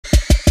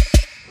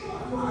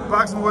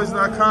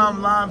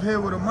ThaBoxingvoice.com, live here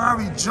with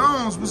Amari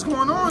Jones. What's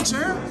going on,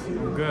 champ?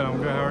 I'm good.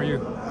 How are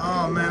you?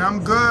 Oh, man,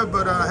 I'm good,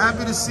 but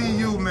happy to see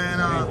you, man.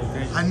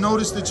 Thank you. I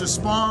noticed that you're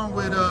sparring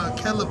with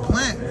Caleb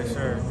Plant. Yes,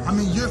 sir. I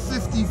mean, you're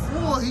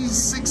 54, he's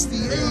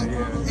 68,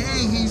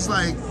 and he's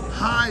like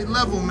high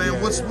level, man.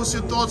 Yeah. What's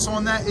your thoughts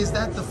on that? Is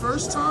that the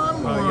first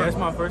time? Yeah, it's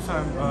my first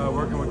time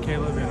working with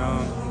Caleb,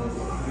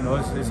 and you know,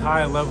 it's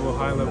high level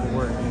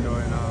work, you know,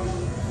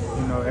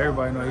 and you know,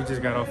 everybody know he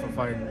just got off of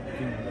fighting,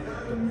 you know,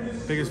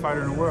 the biggest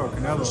fighter in the world,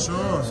 Canelo. For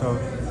sure. So,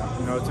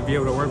 you know, to be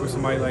able to work with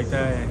somebody like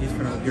that, and he's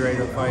gonna be ready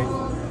to fight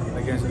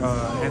against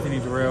Anthony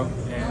Durrell,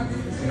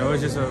 and you know,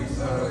 it's just a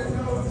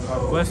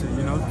blessing,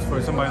 you know,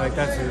 for somebody like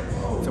that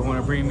to want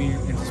to bring me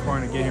into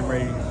sparring and get him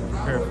ready to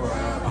prepare for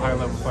a high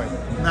level fight.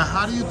 Now,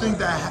 how do you think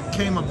that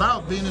came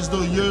about, being as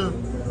though you're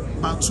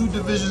about 2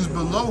 divisions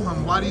below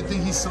him? Why do you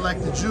think he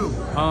selected you?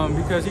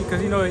 Because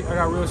you know, I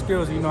got real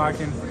skills. You know, I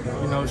can,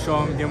 you know, show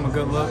him, give him a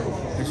good look,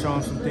 and show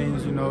him some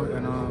things, you know,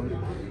 and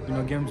you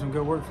know, give him some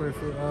good work for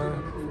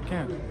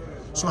camp.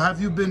 So,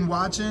 have you been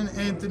watching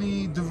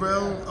Anthony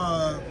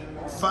Durrell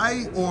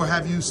fight, or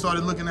have you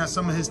started looking at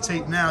some of his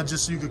tape now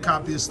just so you could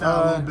copy his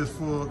style a little bit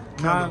for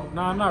Caleb?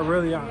 No, not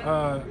really.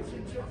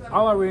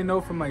 All I really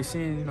know from like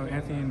seeing, you know,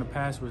 Anthony in the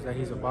past was that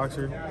he's a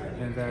boxer,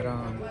 and that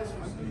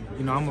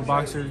you know, I'm a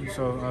boxer,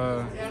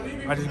 so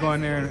I just go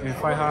in there and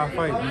fight how I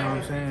fight. You know what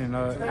I'm saying?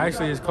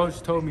 Actually, his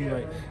coach told me,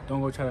 like,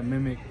 don't go try to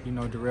mimic, you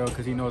know, Durrell,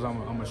 because he knows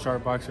I'm a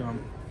sharp boxer. I'm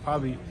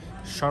probably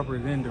sharper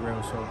than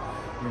Durrell, so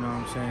you know what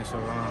I'm saying. So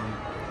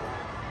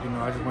you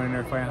know, I just went in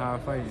there fighting how I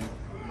fight.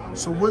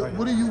 So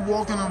what are you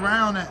walking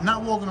around at?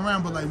 Not walking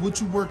around, but like what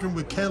you working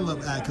with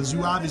Caleb at? Because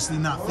you obviously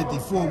not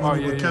 54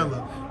 when you with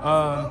Caleb.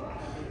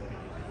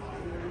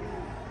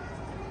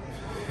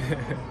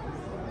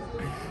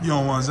 You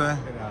don't want to say?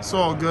 It's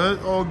all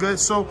good, all good.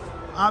 So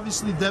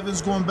obviously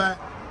Devin's going back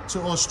to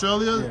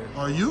Australia.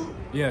 Yeah. Are you?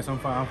 Yes, I'm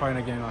fighting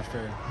again in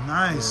Australia.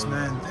 Nice,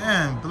 man.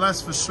 Damn,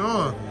 blessed for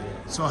sure.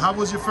 So how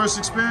was your first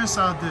experience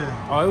out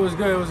there? Oh, it was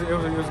good. It was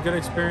a good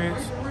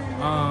experience.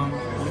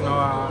 You know,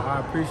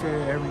 I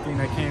appreciate everything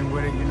that came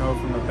with it, you know,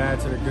 from the bad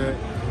to the good.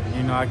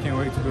 You know, I can't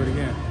wait to do it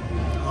again.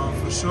 Oh,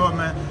 for sure,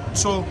 man.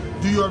 So,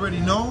 do you already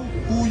know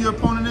who your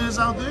opponent is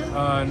out there?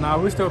 Nah,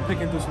 we're still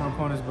picking through some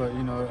opponents, but,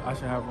 you know, I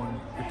should have one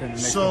within the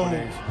next couple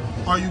days.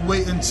 Are you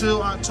waiting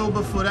until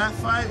October for that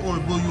fight, or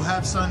will you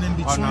have something in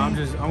between? Oh,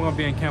 no, I'm going to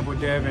be in camp with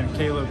Dev and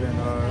Caleb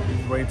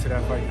and wait till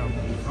that fight comes.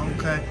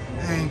 Okay.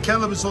 And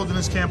Caleb is holding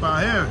his camp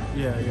out here.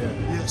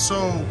 Yeah.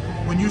 So,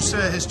 when you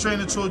said his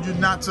trainer told you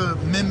not to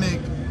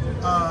mimic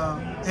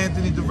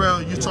Anthony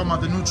Durrell, you're talking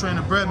about the new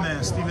trainer,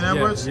 Breadman, Stephen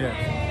Edwards?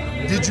 Yeah.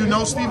 Did you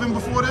know Stephen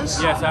before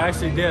this? Yes, I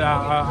actually did.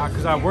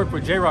 Because I worked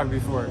with J-Rock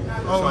before.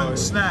 Oh, and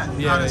Snap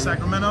out in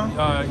Sacramento?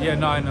 Yeah,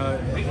 no,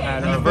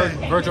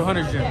 at Virtual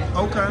Hunters Gym.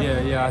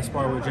 Okay. Yeah, I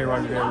sparred with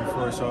J-Rock there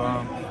before. So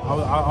I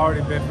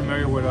already been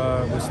familiar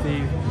with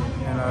Steve,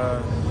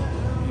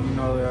 and you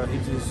know, he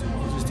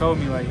just told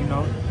me, like, you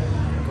know,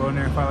 go in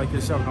there and fight like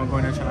yourself. Don't go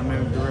in there trying to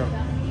mimic Durrell.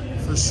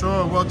 For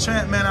sure. Well,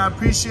 champ, man, I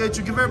appreciate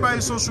you. Give everybody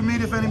social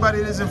media. If anybody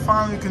that isn't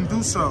following you can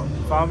do so.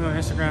 Follow me on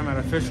Instagram at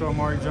official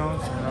Amari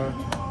Jones.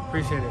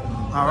 Appreciate it.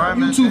 All right,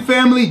 man. YouTube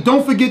family,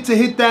 don't forget to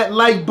hit that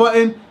like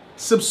button.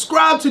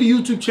 Subscribe to the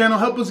YouTube channel.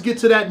 Help us get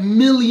to that 1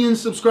 million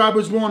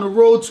subscribers. We're on the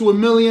road to 1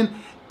 million.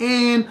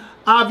 And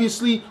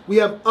obviously, we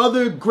have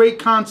other great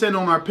content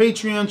on our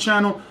Patreon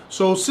channel.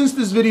 So since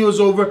this video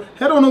is over,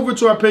 head on over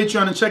to our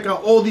Patreon and check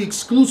out all the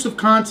exclusive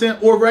content,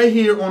 or right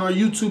here on our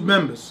YouTube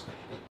members.